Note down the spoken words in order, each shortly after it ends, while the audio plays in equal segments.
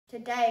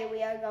Today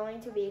we are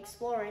going to be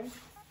exploring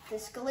the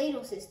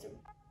skeletal system.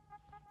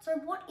 So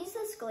what is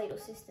the skeletal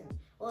system?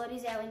 Well, it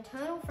is our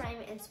internal frame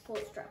and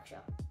support structure.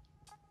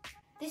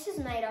 This is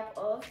made up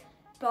of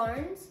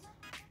bones,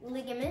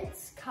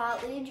 ligaments,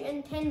 cartilage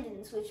and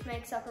tendons, which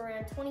makes up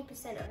around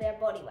 20% of our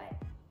body weight.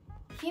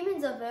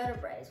 Humans are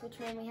vertebrates, which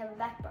mean we have a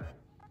backbone.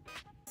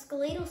 The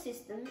skeletal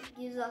system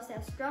gives us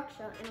our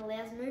structure and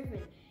allows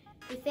movement.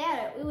 Without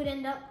it, we would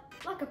end up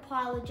like a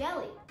pile of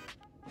jelly.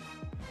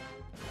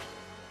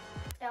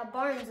 Our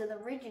bones are the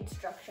rigid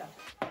structure,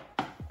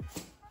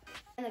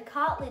 and the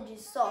cartilage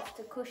is soft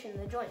to cushion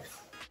the joints.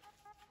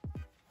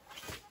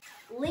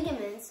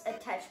 Ligaments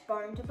attach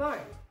bone to bone,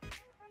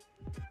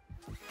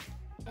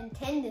 and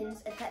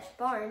tendons attach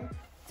bone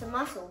to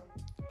muscle.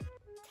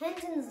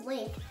 Tendons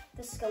link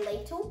the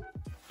skeletal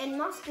and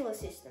muscular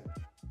system.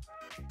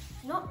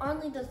 Not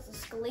only does the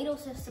skeletal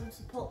system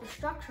support the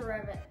structure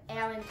of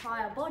our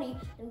entire body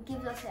and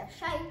gives us our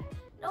shape,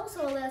 it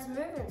also allows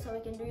movement so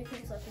we can do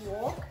things like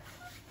walk,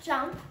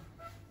 jump,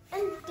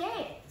 and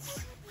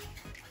dance.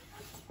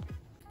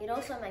 It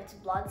also makes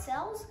blood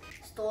cells,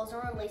 stores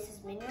and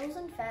releases minerals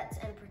and fats,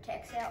 and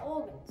protects our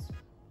organs.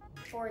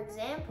 For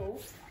example,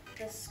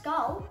 the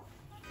skull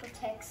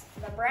protects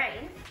the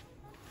brain,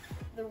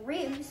 the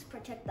ribs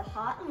protect the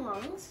heart and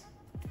lungs,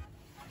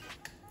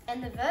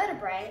 and the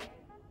vertebrae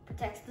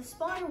protects the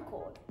spinal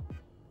cord.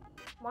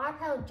 My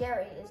pal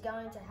Jerry is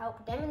going to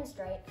help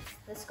demonstrate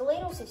the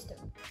skeletal system.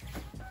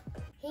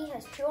 He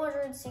has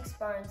 206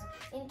 bones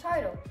in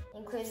total,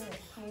 including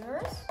the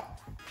humerus,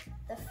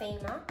 the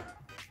femur,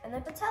 and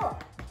the patella.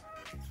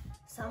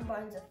 Some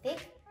bones are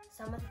thick,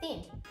 some are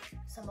thin,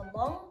 some are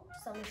long,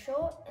 some are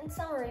short, and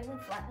some are even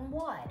flat and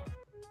wide.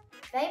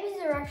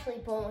 Babies are actually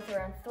born with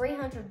around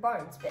 300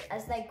 bones, but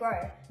as they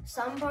grow,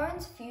 some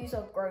bones fuse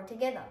or grow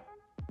together.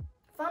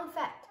 Fun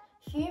fact,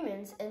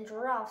 humans and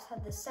giraffes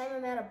have the same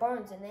amount of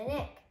bones in their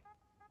neck.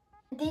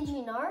 Did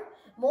you know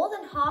more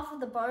than half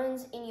of the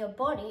bones in your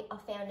body are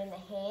found in the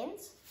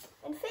hands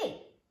and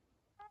feet?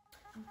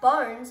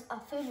 Bones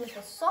are filled with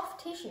a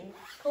soft tissue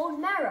called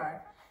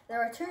marrow.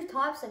 There are two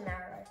types of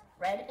marrow,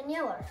 red and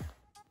yellow.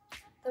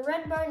 The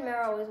red bone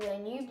marrow is where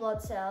new blood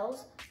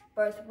cells,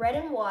 both red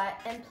and white,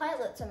 and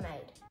platelets are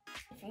made.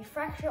 If you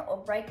fracture or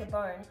break a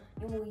bone,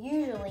 you will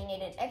usually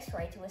need an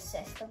X-ray to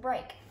assess the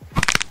break.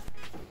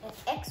 An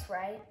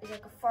X-ray is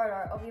like a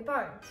photo of your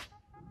bones.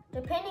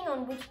 Depending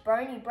on which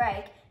bone you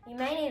break, you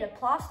may need a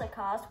plaster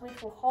cast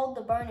which will hold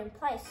the bone in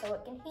place so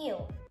it can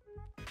heal.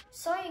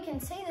 So you can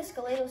see the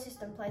skeletal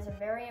system plays a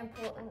very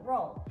important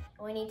role,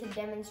 and we need to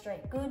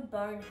demonstrate good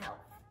bone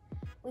health.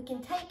 We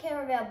can take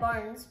care of our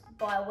bones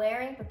by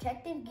wearing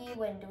protective gear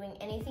when doing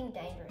anything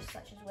dangerous,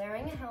 such as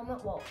wearing a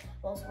helmet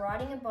whilst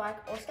riding a bike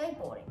or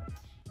skateboarding.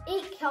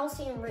 Eat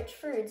calcium-rich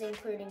foods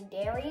including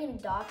dairy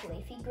and dark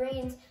leafy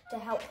greens to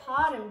help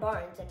harden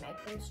bones and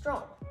make them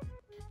strong.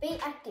 Be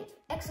active.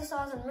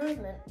 Exercise and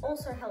movement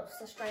also helps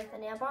to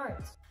strengthen our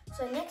bones.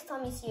 So next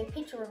time you see a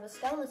picture of a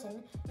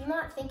skeleton, you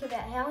might think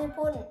about how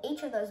important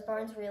each of those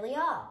bones really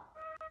are.